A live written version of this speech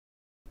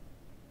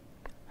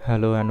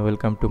Hello and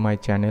welcome to my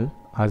channel.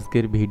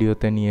 আজকের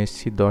ভিডিওতে নিয়ে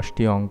এসেছি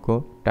 10টি অঙ্ক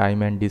টাইম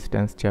অ্যান্ড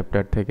ডিস্ট্যান্স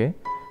চ্যাপ্টার থেকে,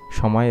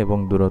 সময় এবং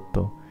দূরত্ব।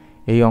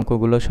 এই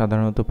অঙ্কগুলো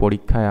সাধারণত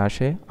পরীক্ষায়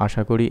আসে।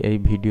 আশা করি এই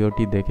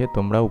ভিডিওটি দেখে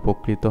তোমরা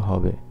উপকৃত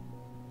হবে।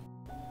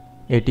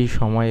 এটি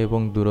সময়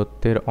এবং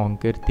দূরত্বের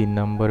অঙ্কের 3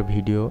 নম্বর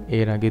ভিডিও।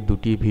 এর আগে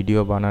 2টি ভিডিও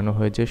বানানো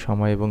হয়েছে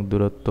সময় এবং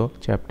দূরত্ব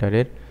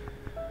চ্যাপ্টারের,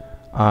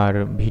 আর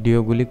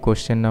ভিডিওগুলি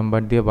কোশ্চেন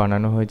নাম্বার দিয়ে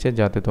বানানো হয়েছে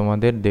যাতে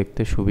তোমাদের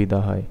দেখতে সুবিধা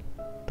হয়।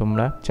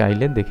 তোমরা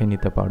চাইলে দেখে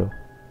নিতে পারো।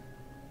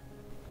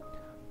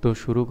 তো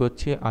শুরু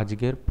করছি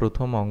আজকের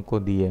প্রথম অঙ্ক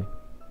দিয়ে।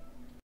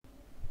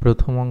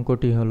 প্রথম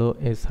অঙ্কটি হলো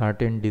a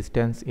certain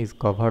distance is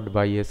covered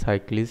by A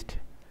cyclist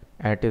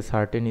at a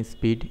certain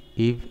speed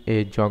if A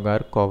jogger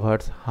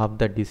covers half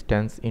the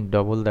distance in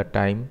double the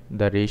time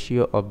the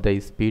ratio of the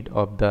speed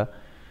of the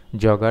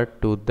jogger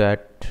to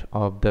that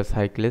of the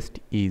cyclist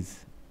is.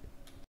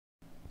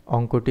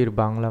 অঙ্কটির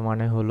Bangla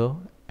মানে হলো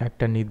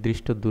একটা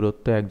নির্দিষ্ট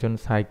দূরত্ব একজন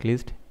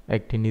cyclist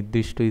একটি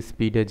নির্দিষ্ট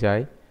স্পিডে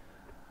যায়,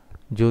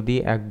 যদি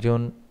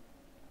একজন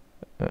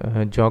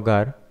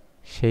জগার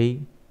সেই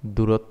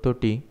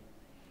দূরত্বটি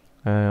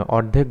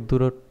অর্ধেক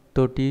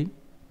দূরত্বটি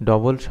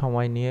ডবল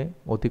সময় নিয়ে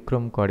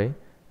অতিক্রম করে,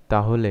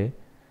 তাহলে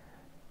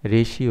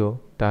রেশিও,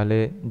 তাহলে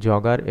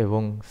জগার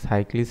এবং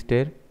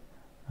সাইক্লিস্টের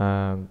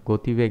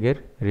গতিবেগের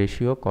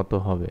রেশিও কত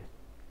হবে।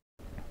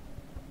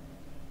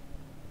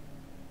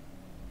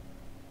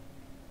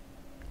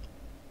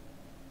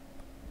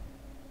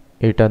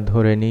 এটা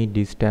ধরে নিই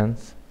ডিস্টেন্স,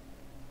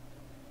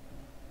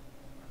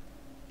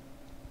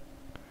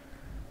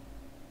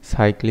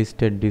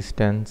 সাইক্লিস্টের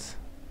ডিস্টেন্স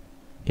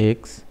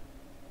এক্স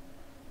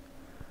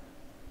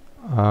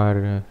আর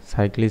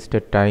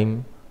সাইক্লিস্টের টাইম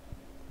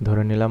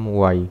ধরে নিলাম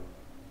ওয়াই।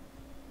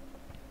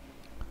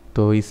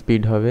 তো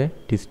স্পিড হবে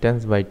distance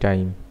by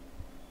time,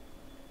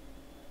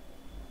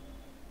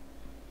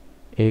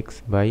 x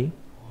by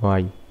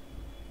Y.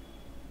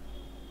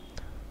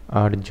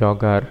 R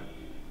jogger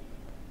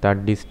তার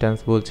ডিস্টেন্স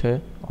বলছে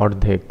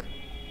অর্ধেক,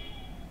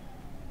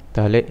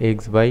 তাহলে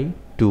এক্স বাই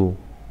 2,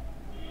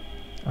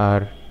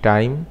 আর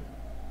টাইম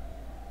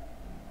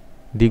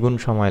দ্বিগুণ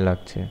সময়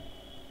লাগছে,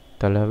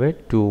 তাহলে হবে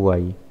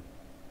 2y।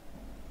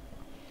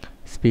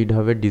 স্পিড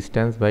হবে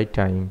distance by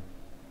time,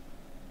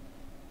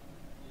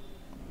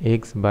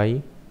 x by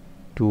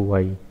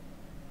 2y।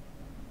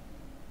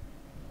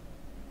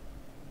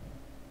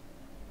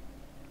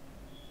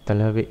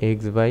 তাহলে হবে x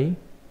বাই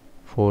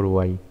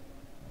 4y।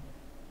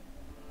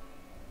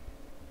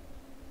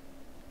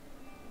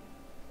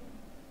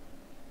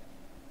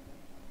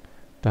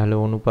 তাহলে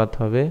অনুপাত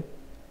হবে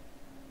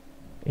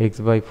x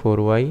by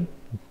 4y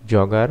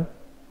jogger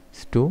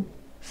two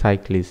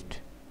cyclist,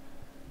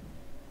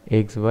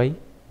 x by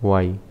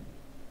y।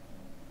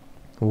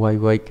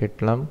 y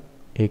কাটলাম,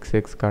 x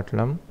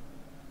কাটলাম,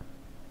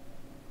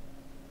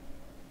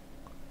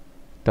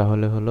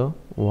 তাহলে হলো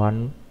 1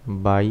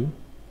 বাই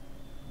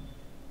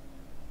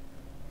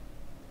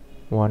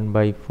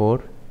 4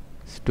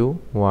 টু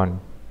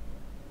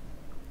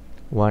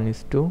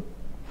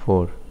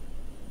 1:4।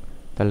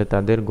 তাহলে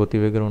তাদের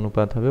গতিবেগের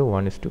অনুপাত হবে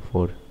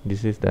 1:4।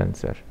 This is the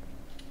answer.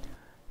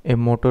 A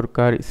motor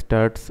car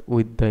starts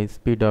with the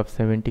speed of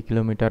 70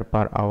 km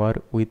per hour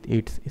with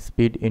its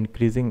speed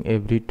increasing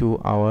every 2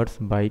 hours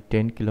by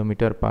 10 km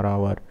per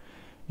hour.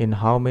 In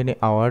how many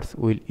hours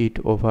will it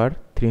over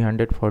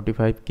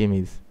 345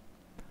 kimis?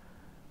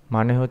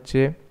 মানে হচ্ছে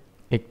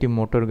একটি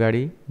motor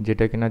গাড়ি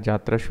যেটা কিনা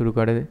যাত্রা শুরু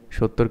করে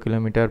 70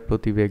 kilometre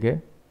প্রতি বেগে,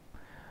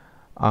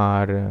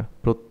 আর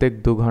প্রত্যেক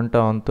 2 ঘন্টা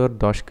অন্তর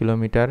 10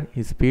 কিলোমিটার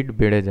স্পিড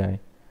বেড়ে যায়,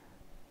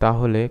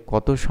 তাহলে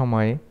কত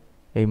সময়ে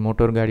এই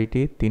মোটর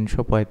গাড়িটি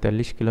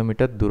 345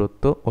 কিলোমিটার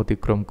দূরত্ব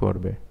অতিক্রম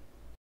করবে।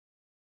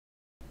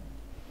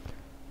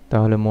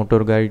 তাহলে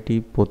মোটর গাড়িটি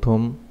প্রথম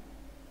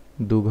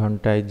 2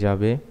 ঘন্টায়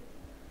যাবে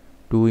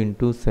 2 ×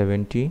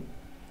 70,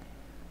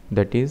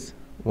 দ্যাট ইজ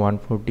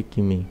 140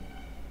 কিমি।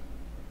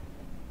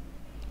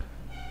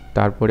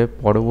 তারপরে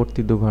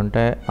পরবর্তী 2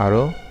 ঘন্টায়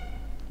আরও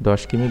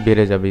 10 কিমি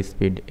বেড়ে যাবে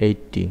স্পিড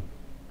 80,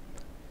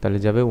 তাহলে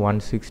যাবে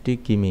 160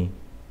 কিমি।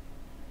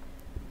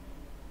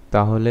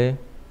 তাহলে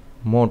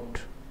মোট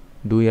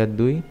 2 আর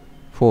 2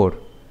 4,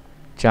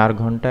 4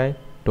 ঘন্টায়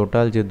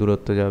টোটাল যে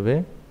দূরত্ব যাবে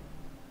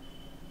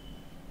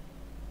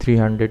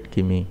 300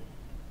 কিমি।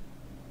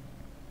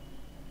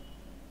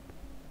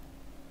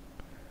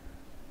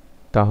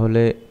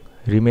 তাহলে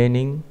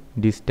রিমেনিং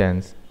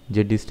ডিস্টেন্স,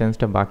 যে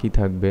ডিস্টেন্সটা বাকি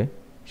থাকবে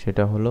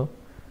সেটা হলো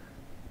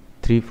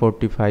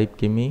 345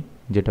 কিমি,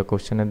 যেটা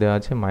কোশ্চেনে দেওয়া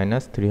আছে,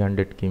 মাইনাস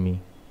 300 কিমি,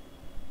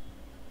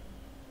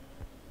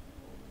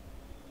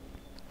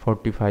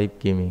 45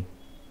 কিমি।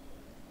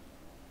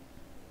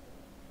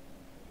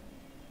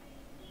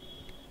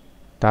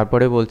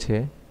 তারপরে বলছে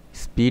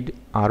স্পিড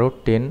আরও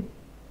 10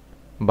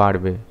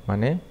 বাড়বে,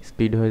 মানে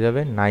স্পিড হয়ে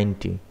যাবে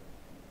 90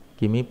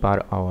 কিমি পার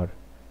আওয়ার।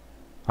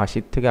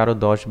 80 থেকে আরও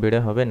 10 বেড়ে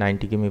হবে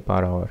 90 কিমি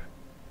পার আওয়ার।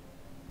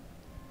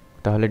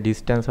 তাহলে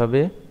ডিস্টেন্স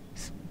হবে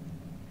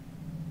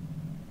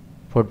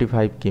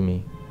 45 কিমি।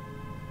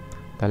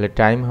 তাহলে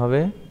টাইম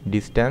হবে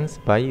distance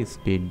by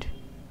speed,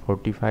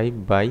 45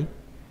 by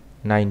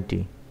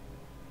 90।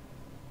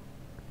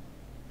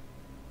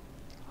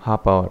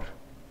 Half hour,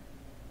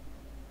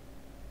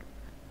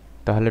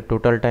 তাহলে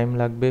টোটাল টাইম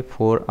লাগবে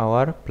 4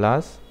 hour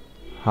plus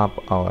half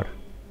hour,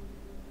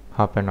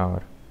 half an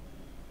hour,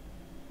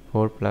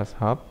 4 plus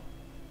half,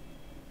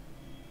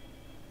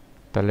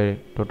 তাহলে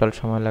টোটাল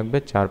সময় লাগবে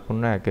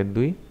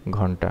 4×1=2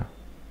 ঘন্টা।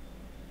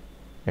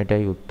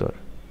 এটাই উত্তর।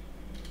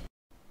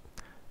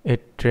 A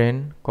train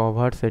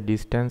covers a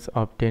distance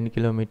of 10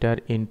 km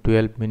in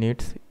 12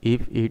 minutes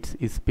if its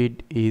speed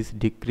is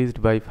decreased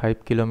by 5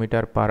 km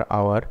per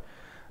hour.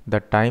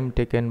 The time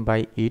taken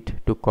by it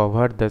to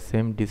cover the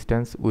same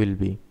distance will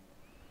be.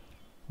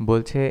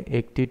 বলছে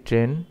একটি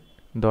train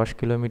 10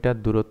 kilometre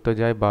দূরত্ব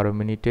যায় 12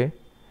 মিনিটে।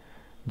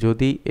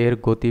 যদি এর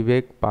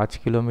গতিবেগ 5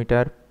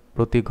 kilometre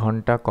প্রতি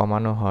ঘন্টা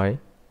কমানো হয়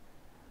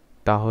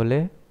তাহলে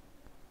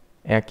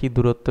একই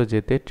দূরত্ব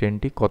যেতে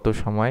ট্রেনটি কত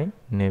সময়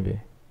নেবে।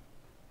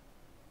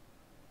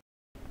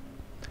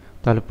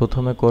 তাহলে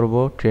প্রথমে করব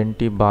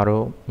ট্রেনটি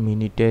 12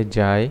 মিনিটে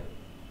যায়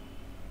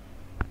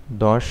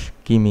 10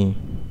 কিমি,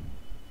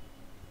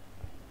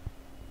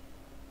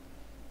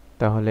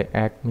 তাহলে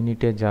 1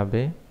 মিনিটে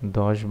যাবে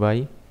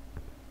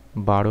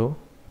 10/12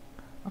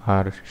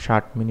 আর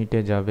 60 মিনিটে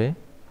যাবে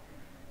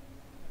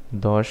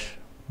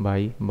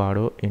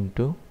 10/12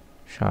 ইন্টু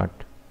 60,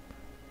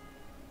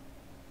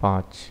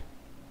 5,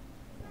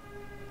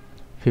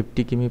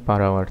 50 কিমি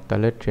পার আওয়ার।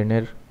 তাহলে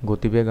ট্রেনের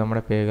গতিবেগ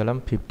আমরা পেয়ে গেলাম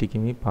 50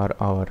 কিমি পার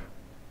আওয়ার।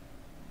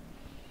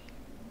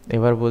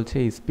 এবার বলছে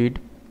স্পিড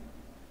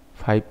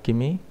 5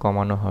 কিমি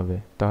কমানো হবে,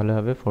 তাহলে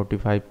হবে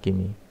 45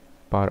 কিমি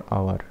পার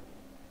আওয়ার।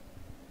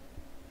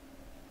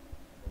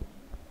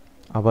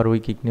 আবার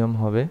ঐকিক নিয়ম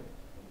হবে,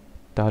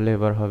 তাহলে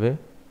এবার হবে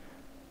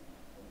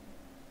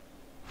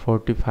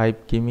 45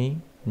 কিমি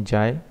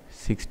যায়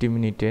 60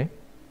 মিনিটে,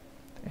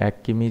 1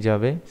 কিমি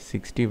যাবে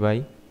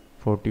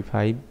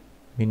 60/45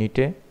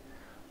 মিনিটে,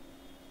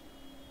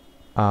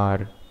 আর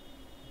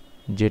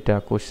যেটা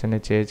কোশ্চেনে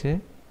চেয়েছে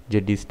যে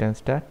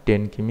ডিস্টেন্সটা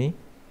 10 কিমি,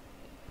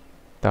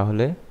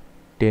 তাহলে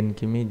 10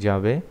 কিমি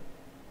যাবে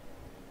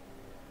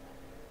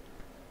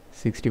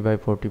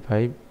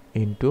 60/45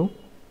 ইন্টু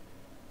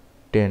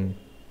 10,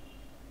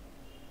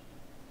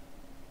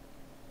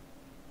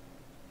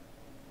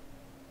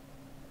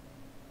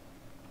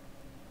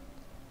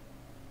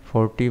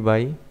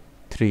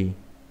 40/3,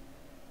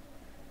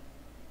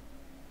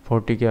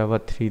 40কে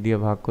আবার 3 দিয়ে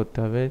ভাগ করতে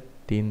হবে,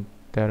 3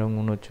 13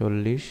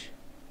 39,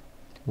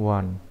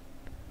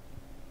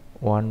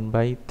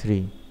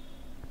 1/3।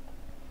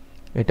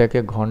 এটাকে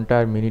ঘন্টা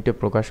আর মিনিটে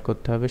প্রকাশ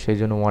করতে হবে, সেই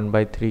জন্য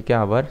 1/3কে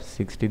আবার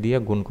 60 দিয়ে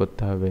গুণ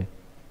করতে হবে,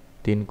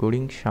 3 ×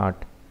 60,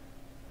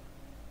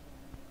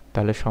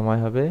 তাহলে সময়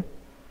হবে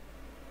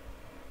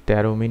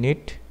 13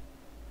 মিনিট,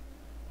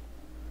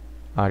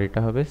 আর এটা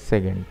হবে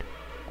সেকেন্ড,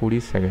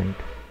 20 সেকেন্ড।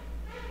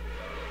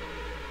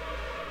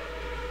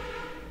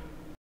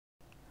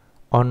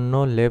 অন্য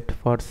left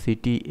for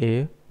city A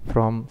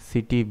from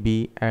city B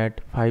at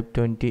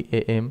 5:20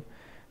 am.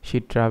 She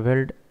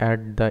travelled at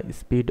the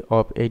speed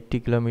of 80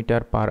 km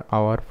per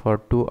hour for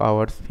 2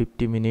 hours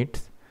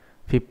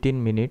 15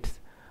 minutes.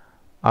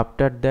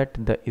 After that,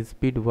 the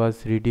speed was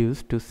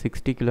reduced to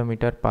 60 km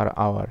per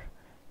hour.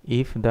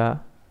 If the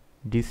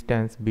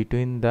distance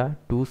between the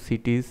two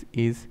cities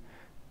is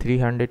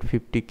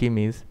 350 km,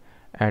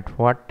 at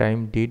what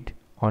time did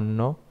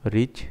Anna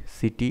reach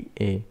city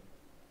A?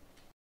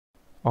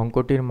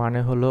 অঙ্কটির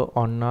মানে হলো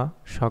অন্না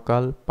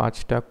সকাল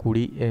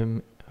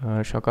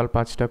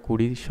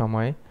 5:20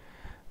 সময়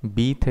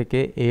B থেকে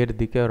এর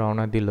দিকে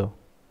রওনা দিল।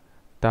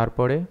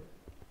 তারপরে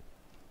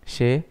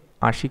সে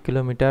 80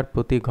 কিলোমিটার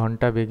প্রতি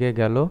ঘন্টা বেগে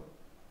গেল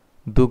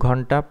 2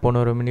 ঘন্টা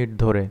 15 মিনিট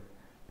ধরে।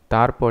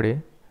 তারপরে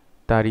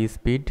তার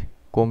স্পিড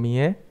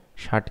কমিয়ে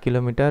 60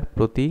 কিলোমিটার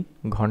প্রতি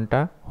ঘন্টা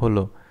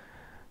হলো।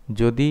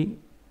 যদি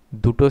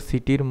দুটো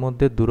সিটির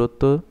মধ্যে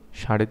দূরত্ব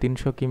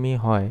 350 কিমি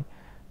হয়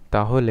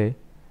তাহলে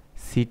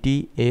সিটি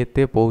এ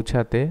তে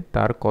পৌঁছাতে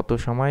তার কত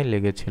সময়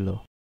লেগেছিল।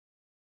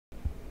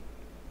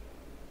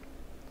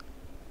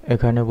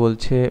 এখানে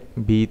বলছে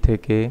বি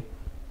থেকে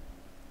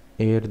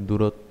এর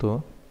দূরত্ব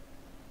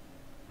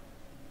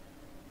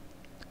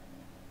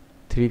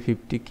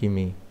 350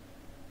 কিমি,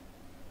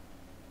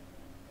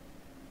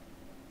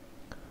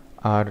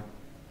 আর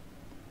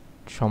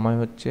সময়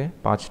হচ্ছে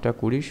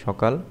 5:20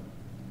 সকাল,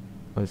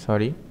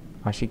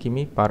 80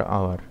 কিমি পার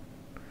আওয়ার,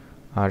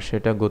 আর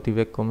সেটা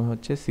গতিবেগ কমে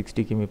হচ্ছে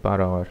 60 কিমি পার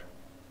আওয়ার।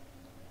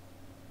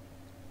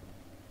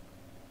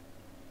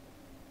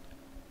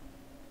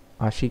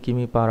 আশি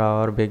কিমি পার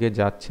আওয়ার বেগে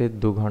যাচ্ছে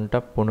 2 ঘন্টা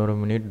 15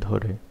 মিনিট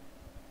ধরে।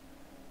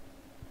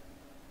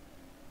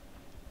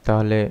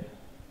 তাহলে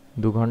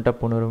 2 ঘন্টা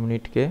 15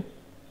 মিনিটকে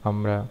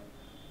আমরা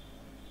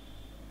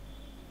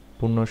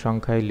পূর্ণ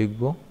সংখ্যায়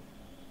লিখব,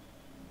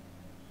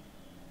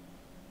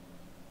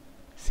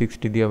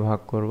 60 দিয়ে ভাগ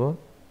করব,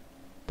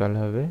 তাহলে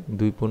হবে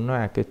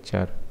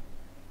 2×1=4।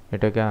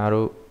 এটাকে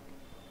আরও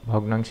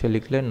ভগ্নাংশে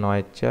লিখলে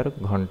 9/4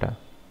 ঘন্টা।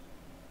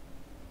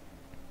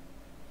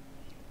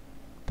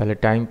 তাহলে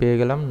টাইম পেয়ে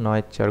গেলাম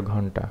 9/4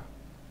 ঘন্টা,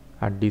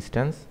 আর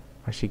ডিস্টেন্স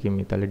 80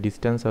 কিমি। তাহলে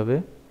ডিস্টেন্স হবে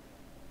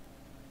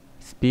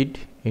স্পিড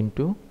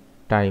ইন্টু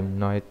টাইম,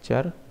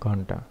 9/4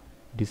 ঘন্টা।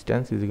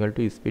 distance is equal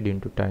to speed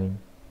into time.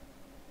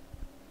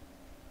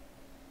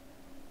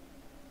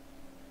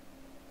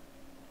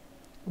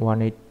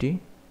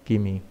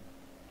 কিমি।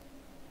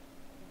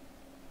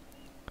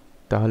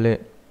 তাহলে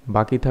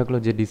বাকি থাকলো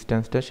যে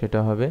ডিস্টেন্সটা সেটা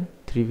হবে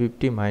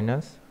 350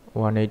 মাইনাস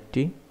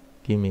 180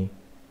 কিমি,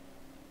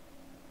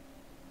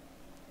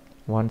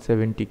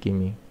 170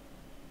 কিমি।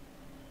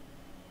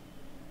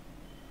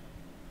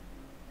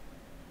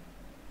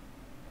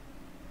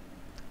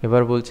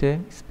 এবার বলছে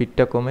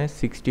স্পিডটা কমে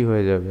 60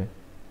 হয়ে যাবে,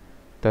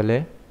 তাহলে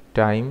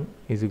টাইম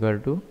ইজ ইকুয়াল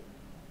টু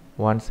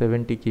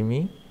 170 কিমি,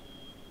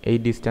 এই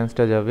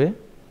ডিস্টেন্সটা যাবে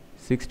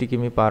 60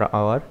 কিমি পার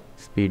আওয়ার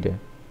স্পিডে।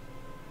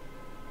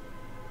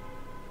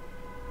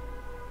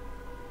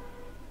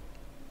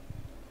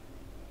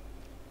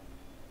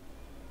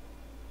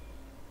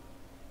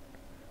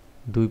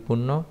 দুই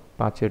পূর্ণ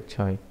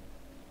 5/6।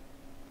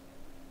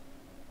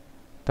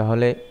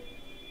 তাহলে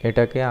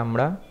এটাকে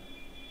আমরা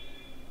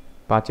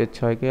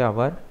 5/6কে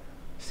আবার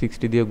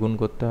 60 দিয়ে গুণ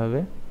করতে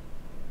হবে,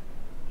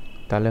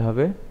 তাহলে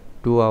হবে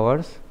 2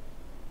 আওয়ার্স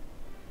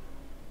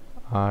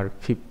আর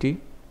 50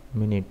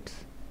 মিনিটস।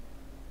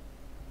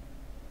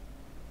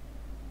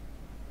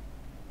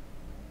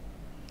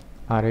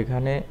 আর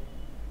এখানে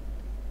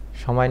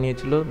সময়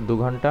নিয়েছিল 2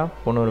 ঘন্টা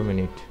 15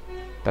 মিনিট,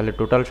 তাহলে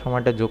টোটাল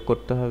সময়টা যোগ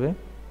করতে হবে।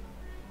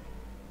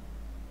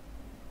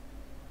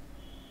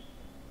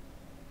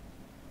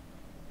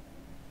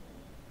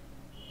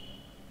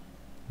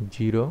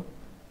 0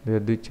 2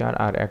 2 4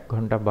 আর 1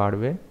 ঘন্টা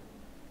বাড়বে,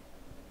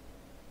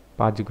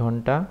 5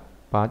 ঘন্টা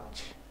 5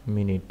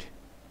 মিনিট।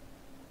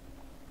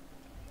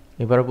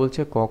 এবার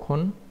বলছে কখন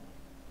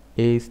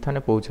এই স্থানে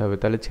পৌঁছাবে,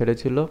 তাহলে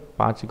ছেড়েছিল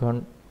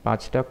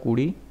 5টা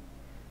 20,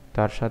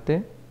 তার সাথে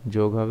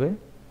যোগ হবে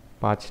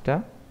 5টা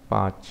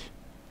 5,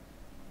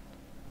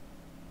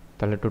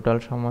 তাহলে টোটাল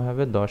সময়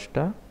হবে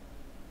 10টা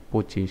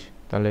 25,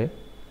 তাহলে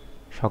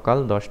সকাল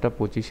 10টা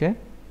 25-এ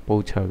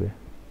পৌঁছাবে।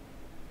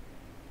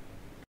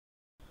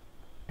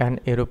 An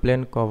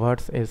aeroplane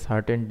covers a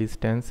certain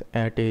distance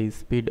at a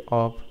speed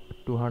of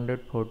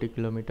 240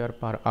 km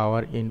per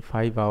hour in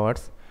 5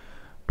 hours.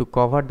 To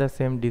cover the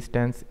same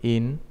distance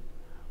in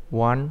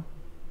 1,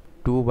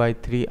 2 by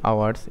 3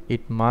 hours,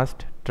 it must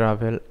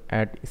travel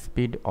at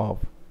speed of।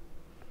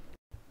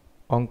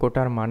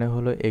 অঙ্কটার মানে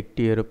হলো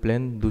একটি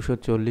এরোপ্লেন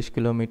 240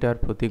 কিলোমিটার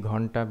প্রতি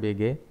ঘন্টা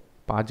বেগে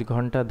 5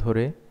 ঘন্টা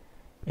ধরে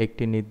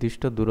একটি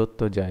নির্দিষ্ট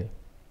দূরত্ব যায়।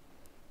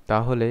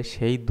 তাহলে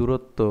সেই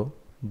দূরত্ব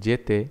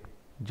যেতে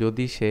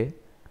যদি সে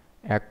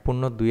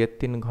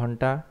 1.23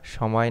 ঘন্টা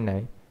সময়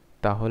নেয়,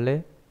 তাহলে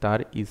তার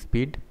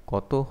স্পিড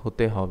কত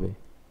হতে হবে?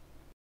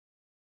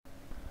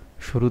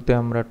 শুরুতে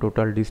আমরা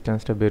টোটাল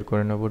ডিস্টেন্সটা বের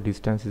করে নেব।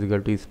 Distance is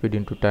equal to speed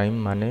into time,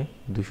 মানে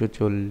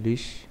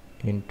 240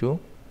 ইন্টু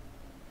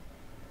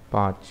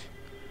 5,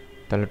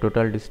 তাহলে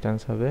টোটাল ডিস্টেন্স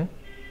হবে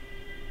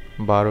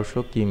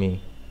 1200 কিমি।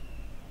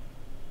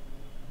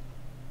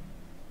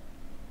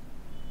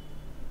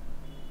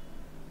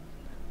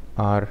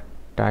 আর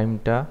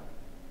টাইমটা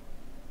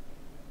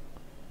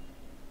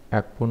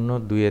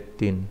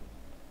 1.23,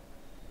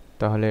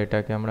 তাহলে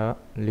এটাকে আমরা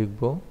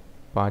লিখব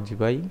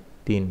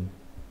 5/3।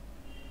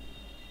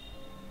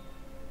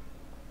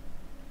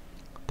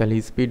 তাহলে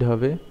স্পিড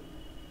হবে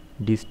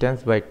ডিস্টেন্স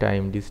বাই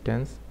টাইম,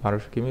 ডিস্টেন্স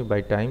 1200 কিমি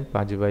বাই টাইম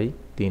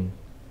 5/3।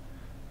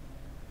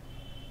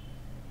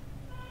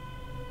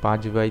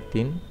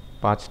 5/3,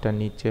 5টা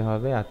নিচে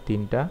হবে আর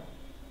 3টা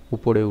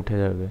উপরে উঠে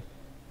যাবে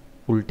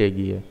উল্টে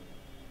গিয়ে।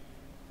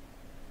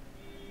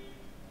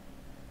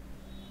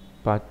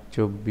 5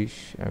 24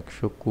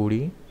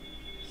 120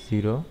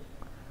 0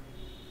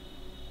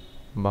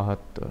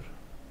 72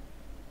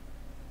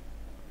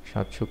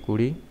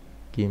 720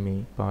 কিমি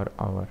পার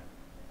আওয়ার।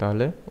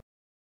 তাহলে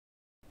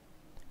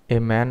a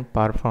man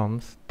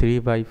performs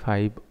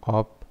 3/5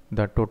 of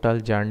the total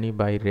journey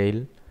by rail,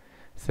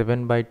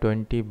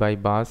 7/20 by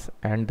bus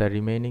and the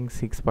remaining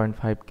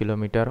 6.5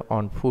 km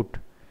on foot.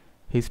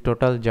 His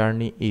total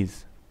journey is।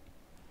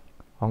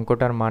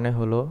 অঙ্কটার মানে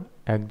হলো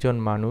একজন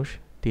মানুষ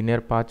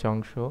 3/5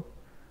 অংশ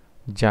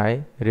যায়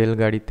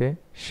রেলগাড়িতে,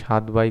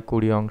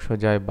 7/20 অংশ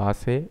যায়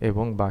বাসে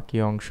এবং বাকি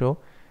অংশ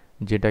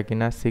যেটা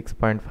কিনা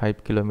 6.5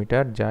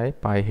 কিলোমিটার যায়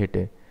পায়ে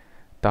হেঁটে।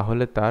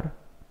 তাহলে তার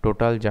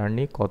টোটাল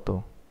জার্নি কত?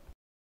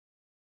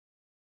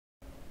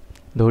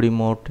 ধরি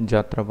মোট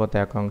যাত্রাপথ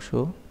 1 অংশ,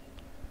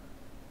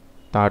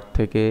 তার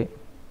থেকে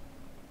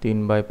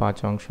 3/5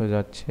 অংশ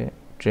যাচ্ছে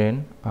ট্রেন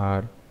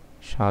আর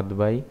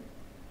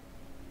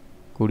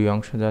 7/20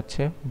 অংশ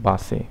যাচ্ছে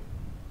বাসে।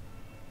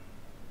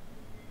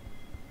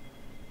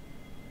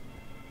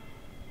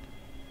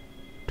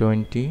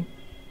 20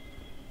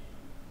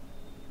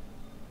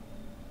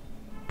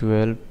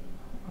 12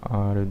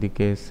 আর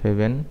ওদিকে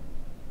 7,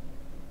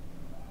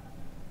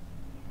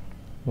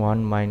 1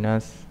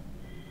 minus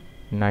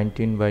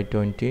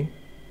 19/20,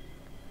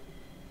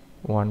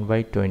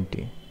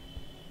 1/20।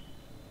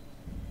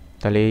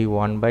 তাহলে এই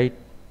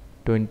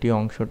 1/20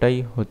 অংশটাই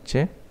হচ্ছে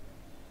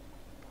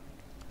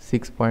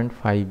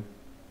 6.5।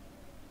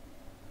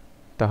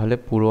 তাহলে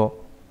পুরো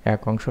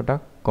এক অংশটা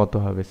কত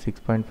হবে?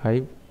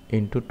 6.5 ×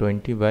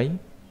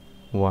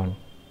 20/1।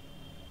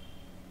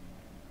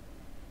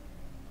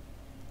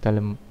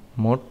 তাহলে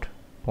মোট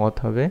পথ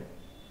হবে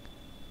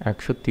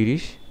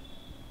 130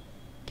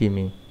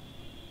 কিমি।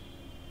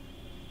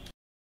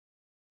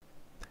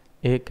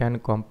 A can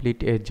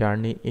complete a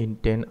journey in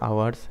 10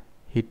 hours.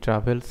 He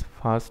travels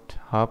first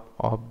half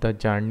of the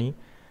journey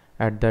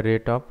at the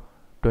rate of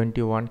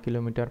 21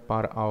 km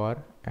per hour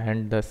and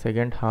the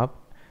second half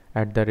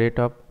at the rate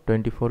of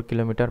 24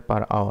 km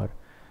per hour.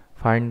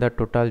 Find the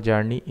total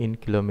journey in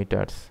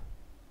kilometers.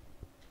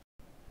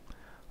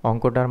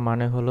 অঙ্কটার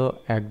মানে হলো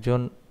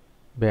একজন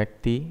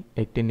ব্যক্তি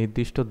একটি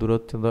নির্দিষ্ট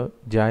দূরত্ব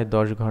যায়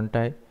 10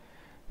 ঘন্টায়,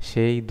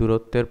 সেই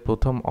দূরত্বের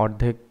প্রথম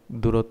অর্ধেক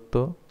দূরত্ব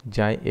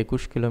যায়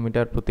 21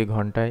 কিলোমিটার প্রতি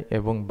ঘন্টায়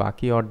এবং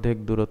বাকি অর্ধেক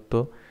দূরত্ব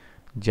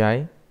যায়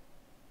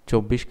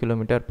 24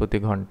 কিলোমিটার প্রতি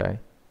ঘন্টায়।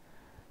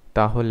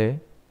 তাহলে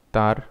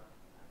তার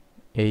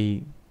এই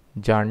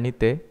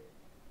জার্নিতে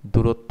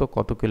দূরত্ব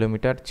কত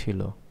কিলোমিটার ছিল?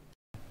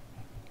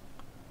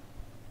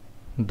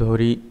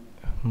 ধরি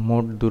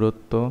মোট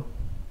দূরত্ব,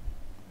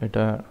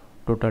 এটা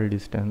টোটাল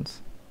ডিস্টেন্স,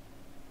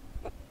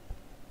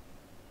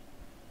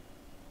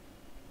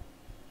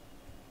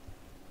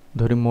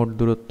 ধরি মোট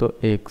দূরত্ব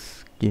x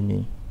কিমি।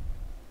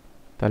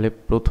 তাহলে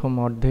প্রথম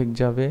অর্ধেক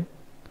যাবে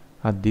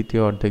আর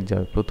দ্বিতীয় অর্ধেক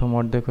যাবে। প্রথম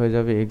অর্ধেক হয়ে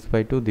যাবে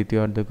x/2, দ্বিতীয়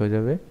অর্ধেক হয়ে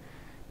যাবে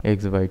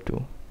x/2।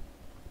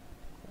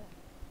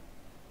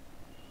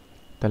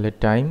 তাহলে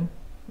time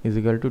is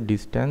equal to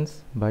distance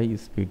by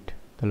speed.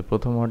 তাহলে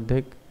প্রথম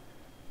অর্ধেক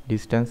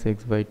ডিস্টেন্স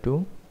x/2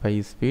 বাই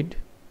স্পিড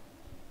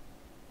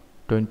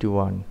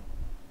 21,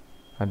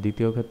 আর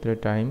দ্বিতীয় ক্ষেত্রে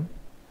টাইম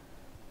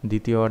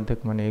দ্বিতীয় অর্ধেক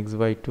মানে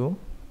x/2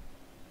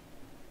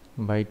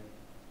 বাই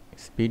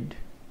স্পিড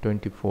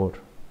 24।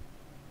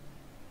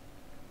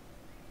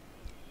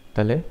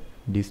 তাহলে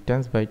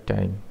ডিস্টেন্স বাই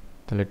টাইম,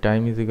 তাহলে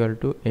টাইম ইজ ইকুয়াল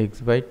টু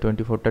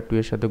x/24টা 2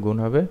 এর সাথে গুণ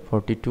হবে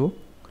 42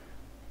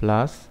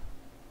 প্লাস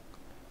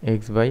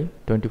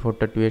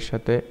x/24টা 2 এর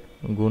সাথে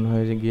গুণ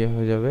হয়ে গিয়ে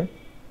হয়ে যাবে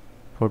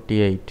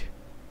 48।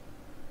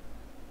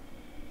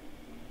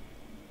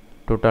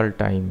 টোটাল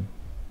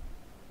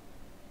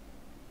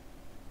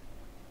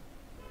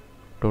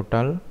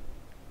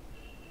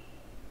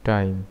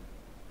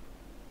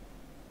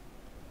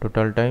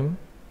টাইম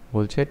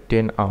বলছে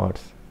 10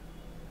 আওয়ার্স।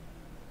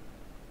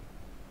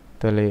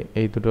 তাহলে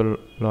এই দুটো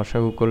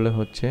লসাগু করলে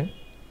হচ্ছে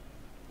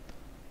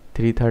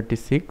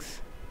 336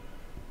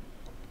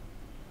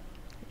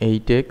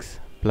 8x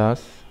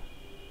plus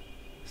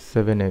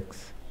 7x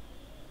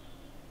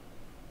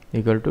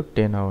equal to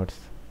 10 hours.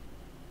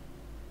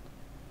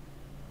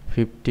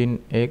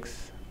 15x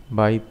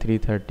by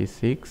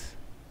 336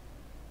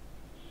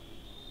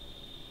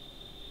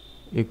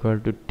 equal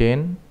to 10,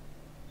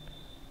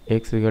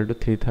 x equal to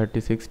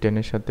 336 10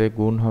 এর সাথে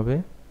গুণ হবে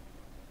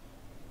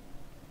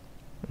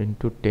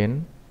into 10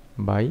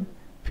 by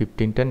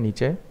 15টার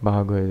নিচে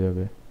ভাগ হয়ে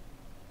যাবে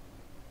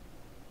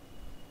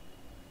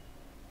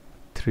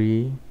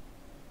 3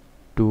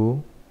 2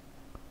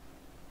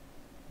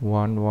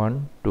 1 1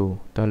 2।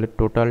 তাহলে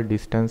টোটাল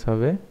ডিস্টেন্স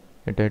হবে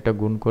এটা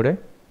গুণ করে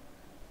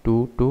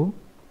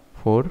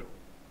 224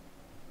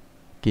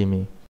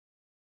 কিমি।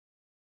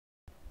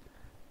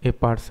 A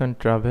person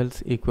travels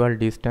equal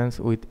distance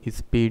with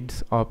speeds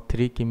of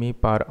 3 km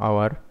per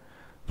hour,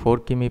 4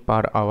 km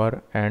per hour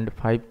and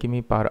 5 km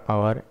per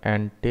hour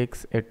and takes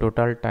a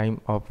total time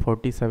of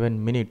 47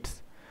 minutes.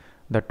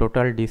 The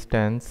total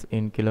distance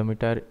in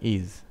kilometer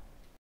is.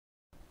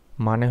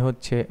 মানে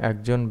হচ্ছে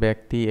একজন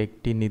ব্যক্তি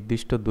একটি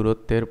নির্দিষ্ট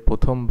দূরত্বের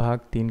প্রথম ভাগ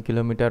 3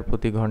 kilometre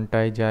প্রতি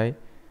ঘন্টায় যায়,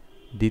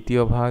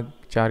 দ্বিতীয় ভাগ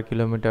 4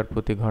 কিলোমিটার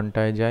প্রতি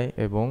ঘন্টায় যায়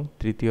এবং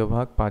তৃতীয়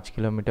ভাগ 5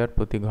 কিলোমিটার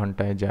প্রতি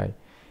ঘন্টায় যায়।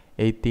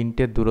 এই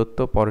তিনটে দূরত্ব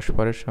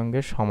পরস্পরের সঙ্গে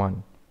সমান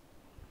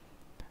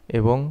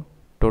এবং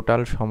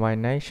টোটাল সময়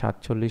নেয়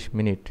 47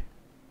 মিনিট।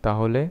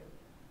 তাহলে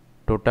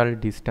টোটাল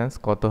ডিস্টেন্স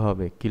কত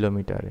হবে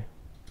কিলোমিটারে?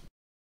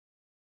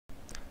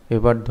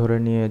 এবার ধরে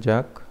নিয়ে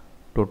যাক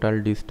টোটাল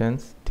ডিস্টেন্স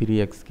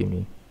 3x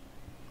কিমি।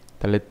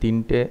 তাহলে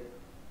তিনটে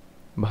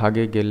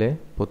ভাগে গেলে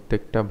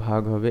প্রত্যেকটা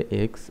ভাগ হবে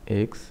x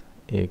x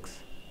x।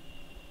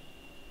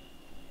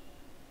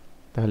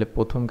 তাহলে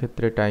প্রথম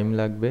ক্ষেত্রে টাইম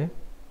লাগবে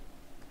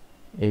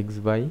x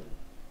by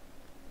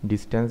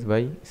distance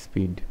by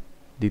speed,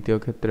 দ্বিতীয়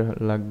ক্ষেত্রে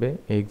লাগবে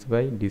x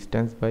by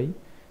distance by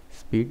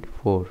speed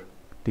 4,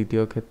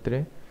 তৃতীয় ক্ষেত্রে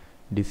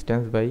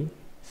ডিস্টেন্স বাই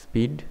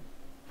স্পিড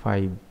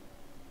 5।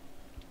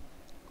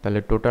 তাহলে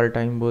টোটাল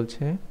টাইম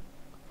বলছে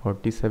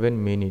 47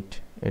 মিনিট।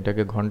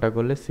 এটাকে ঘন্টা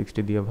করলে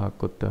 60 দিয়ে ভাগ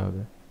করতে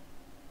হবে,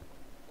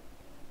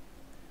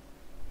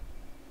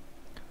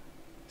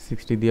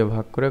 60 দিয়ে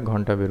ভাগ করে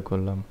ঘন্টা বের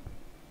করলাম।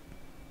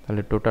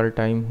 তাহলে টোটাল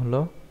টাইম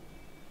হলো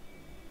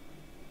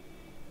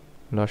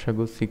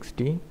লসাগু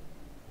 60,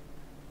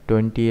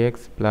 20x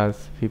plus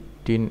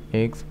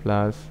 15x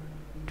plus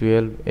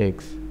 12x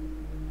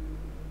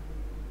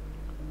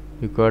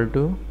equal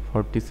to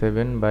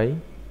 47 by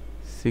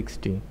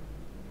 60।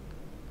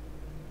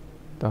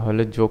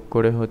 তাহলে যোগ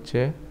করে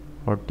হচ্ছে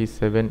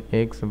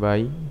 47x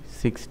by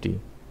 60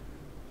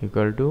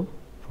 equal to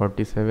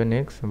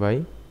 47x by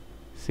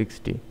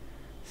 60।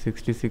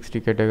 60 60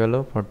 কেটে গেল,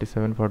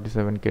 47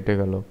 47 কেটে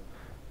গেল,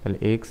 তাহলে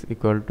x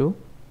equal to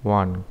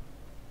 1।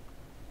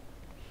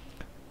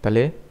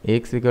 তাহলে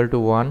x ইকুয়াল টু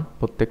 1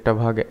 প্রত্যেকটা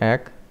ভাগ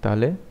 1,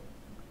 তাহলে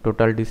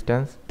টোটাল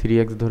ডিস্টেন্স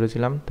 3x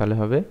ধরেছিলাম, তাহলে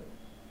হবে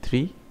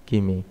 3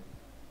 কিমি।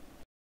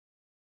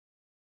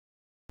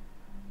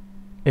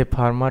 A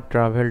farmer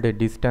traveled a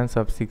distance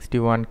of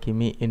 61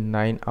 km in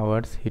 9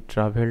 hours. He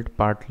traveled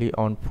partly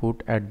on foot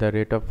at the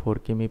rate of 4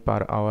 km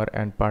per hour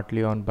and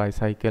partly on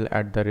bicycle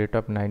at the rate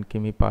of 9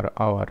 km per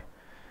hour.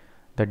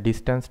 The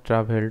distance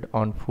traveled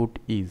on foot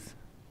is.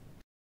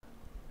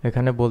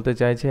 এখানে বলতে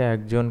চাইছে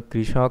একজন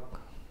কৃষক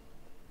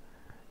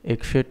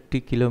 61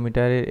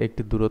 কিলোমিটারের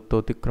একটি দূরত্ব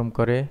অতিক্রম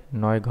করে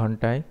 9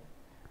 ঘন্টায়।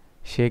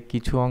 সে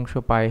কিছু অংশ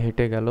পায়ে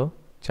হেঁটে গেল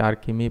 4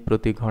 কিমি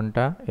প্রতি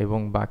ঘন্টা এবং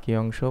বাকি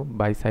অংশ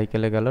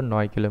বাইসাইকেলে গেল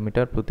 9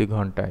 কিলোমিটার প্রতি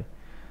ঘন্টায়।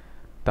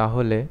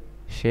 তাহলে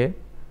সে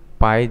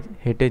পায়ে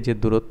হেঁটে যে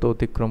দূরত্ব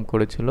অতিক্রম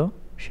করেছিল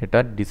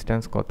সেটার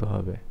ডিস্টেন্স কত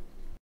হবে?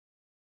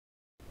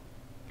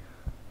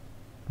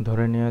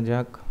 ধরে নেওয়া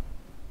যাক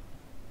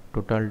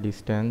টোটাল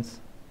ডিস্টেন্স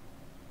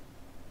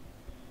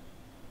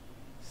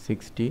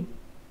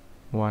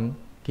 61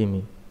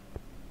 কিমি,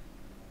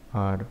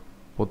 আর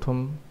প্রথম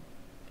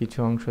কিছু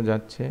অংশ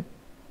যাচ্ছে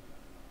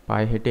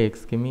পায়ে হেঁটে x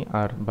কিমি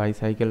আর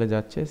বাইসাইকেলে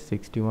যাচ্ছে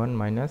 61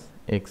 মাইনাস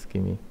x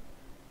কিমি।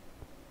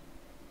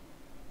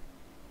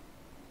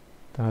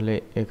 তাহলে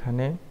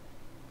এখানে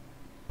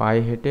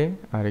পায়ে হেঁটে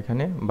আর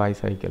এখানে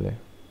বাইসাইকেলে,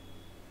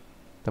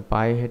 তা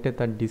পায়ে হেঁটে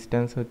তার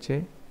ডিস্টেন্স হচ্ছে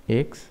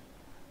x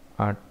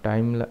আর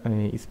টাইম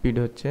স্পিড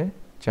হচ্ছে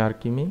 4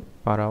 কিমি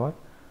পার আওয়ার,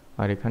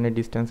 আর এখানে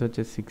ডিস্টেন্স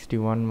হচ্ছে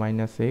 61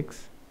 মাইনাস x,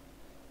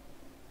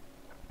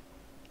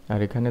 আর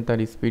এখানে তার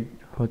স্পিড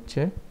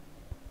হচ্ছে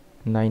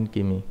 9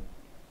 কিমি।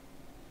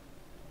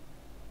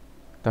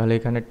 তাহলে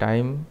এখানে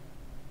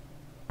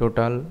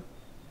টোটাল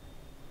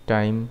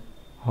টাইম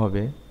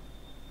হবে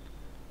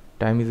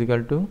time is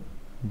equal to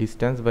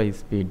distance by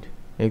speed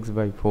x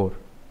by 4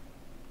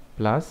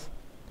 plus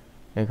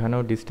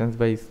এখানেও distance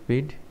by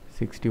speed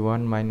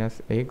 61 minus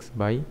x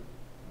by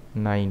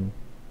 9।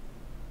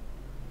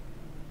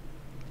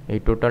 এই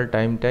টোটাল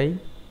টাইমটাই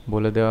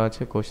বলে দেওয়া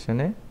আছে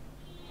কোশ্চেনে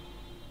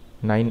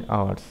 9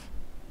 আওয়ার্স।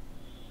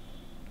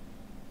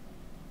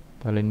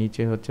 তাহলে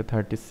নিচে হচ্ছে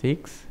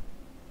 36,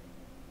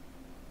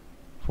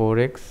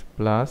 4x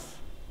plus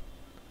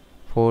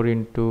 4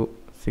 into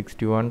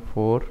 61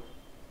 4,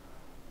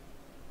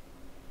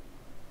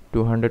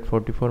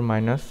 244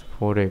 minus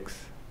 4x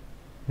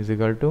is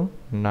equal to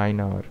 9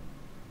 hour.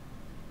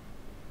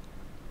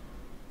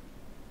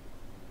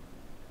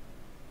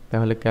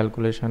 তাহলে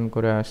ক্যালকুলেশন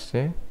করে আসছে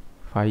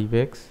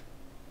 5x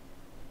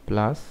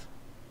plus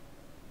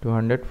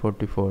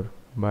 244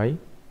 by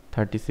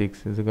 36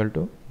 is equal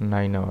to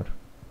 9 hour.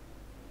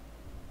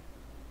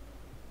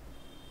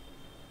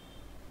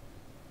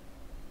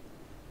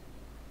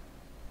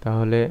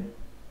 তাহলে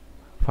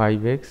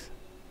 5x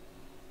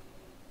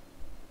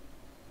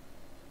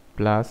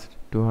plus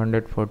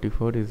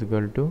 244 is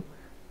equal to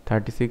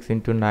 36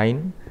 into 9,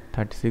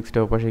 36টা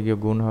ওপাশে গিয়ে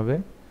গুণ হবে,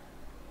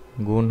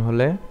 গুণ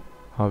হলে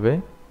হবে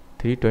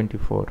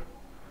 324।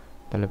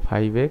 তাহলে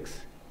 5x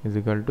ইজ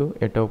ইকুয়াল টু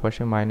এটা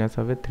ওপাশে মাইনাস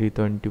হবে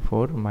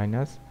 324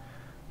 মাইনাস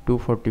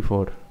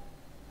 244,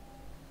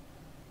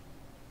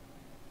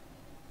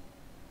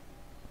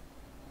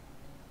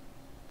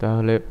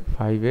 তাহলে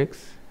 5x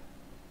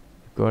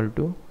equal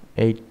to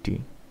 80,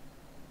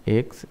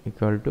 x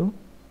equal to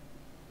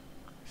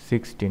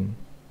 16।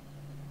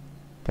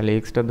 তাহলে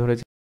xটা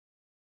ধরেছি।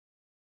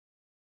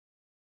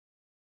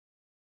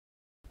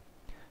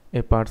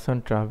 A person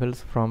travels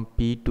from P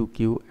to Q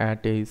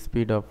at a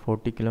speed of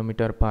 40 km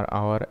per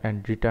hour and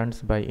returns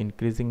by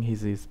increasing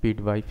his speed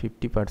by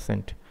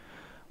 50%.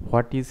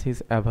 What is his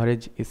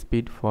average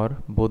speed for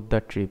both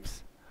the trips?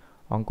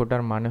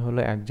 অঙ্কটার মানে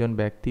হলো একজন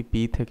ব্যক্তি P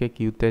থেকে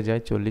Qতে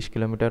যায় 40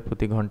 kilometre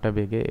প্রতি ঘন্টা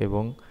বেগে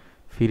এবং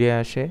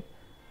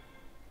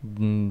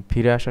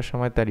ফিরে আসার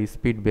সময় তার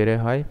স্পিড বেড়ে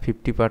হয়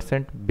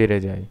 50% বেড়ে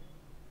যায়,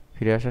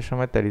 ফিরে আসার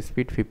সময় তার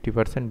স্পিড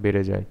 50%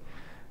 বেড়ে যায়।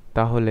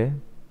 তাহলে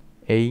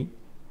এই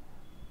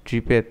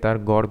ট্রিপে তার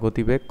গড়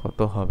গতিবেগ কত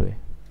হবে?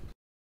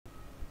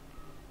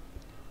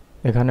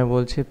 এখানে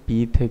বলছে পি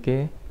থেকে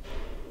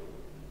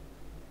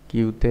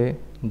কিউতে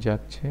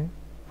যাচ্ছে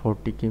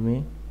 40 কিমি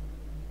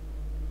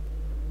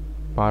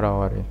পার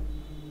আওয়ারে,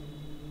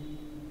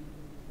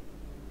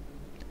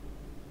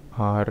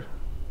 আর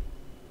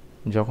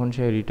যখন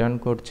সে রিটার্ন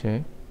করছে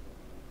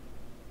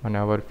মানে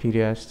আবার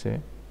ফিরে আসছে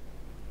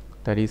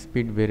তার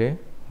স্পিড বেড়ে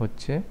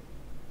হচ্ছে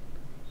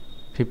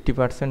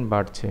 50%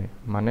 বাড়ছে,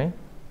 মানে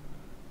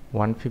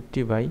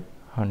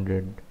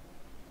 150/100।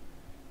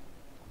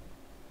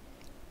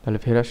 তাহলে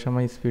ফেরার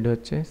সময় স্পিড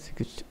হচ্ছে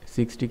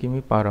 60 কিমি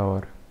পার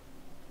আওয়ার।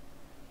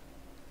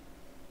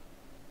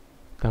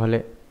 তাহলে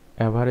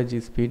অ্যাভারেজ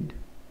স্পিড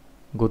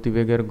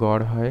গতিবেগের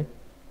গড় হয়,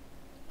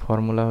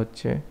 ফর্মুলা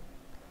হচ্ছে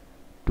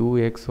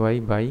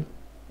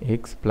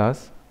 2xy/x প্লাস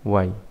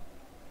y।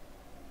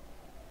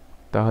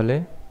 তাহলে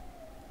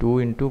 2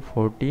 into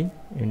 40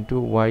 into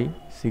y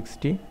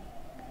 60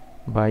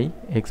 by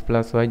x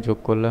plus y যোগ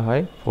করলে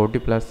হয় 40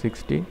 প্লাস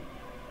 60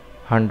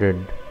 100।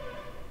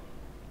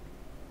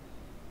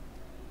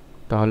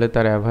 তাহলে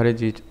তার অ্যাভারেজ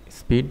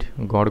স্পিড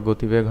গড়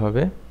গতিবেগ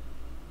হবে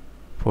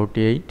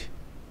 48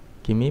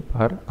 কিমি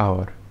পার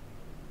আওয়ার।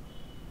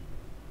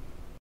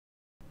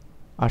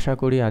 আশা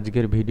করি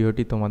আজকের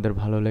ভিডিওটি তোমাদের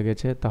ভালো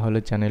লেগেছে, তাহলে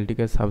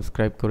চ্যানেলটিকে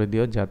সাবস্ক্রাইব করে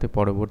দিও যাতে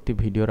পরবর্তী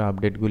ভিডিওর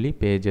আপডেটগুলি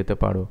পেয়ে যেতে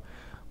পারো।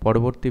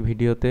 পরবর্তী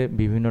ভিডিওতে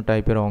বিভিন্ন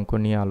টাইপের অঙ্ক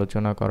নিয়ে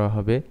আলোচনা করা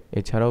হবে,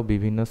 এছাড়াও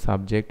বিভিন্ন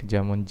সাবজেক্ট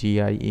যেমন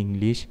জিআই,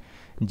 ইংলিশ,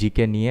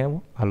 জিকে নিয়েও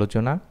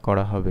আলোচনা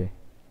করা হবে।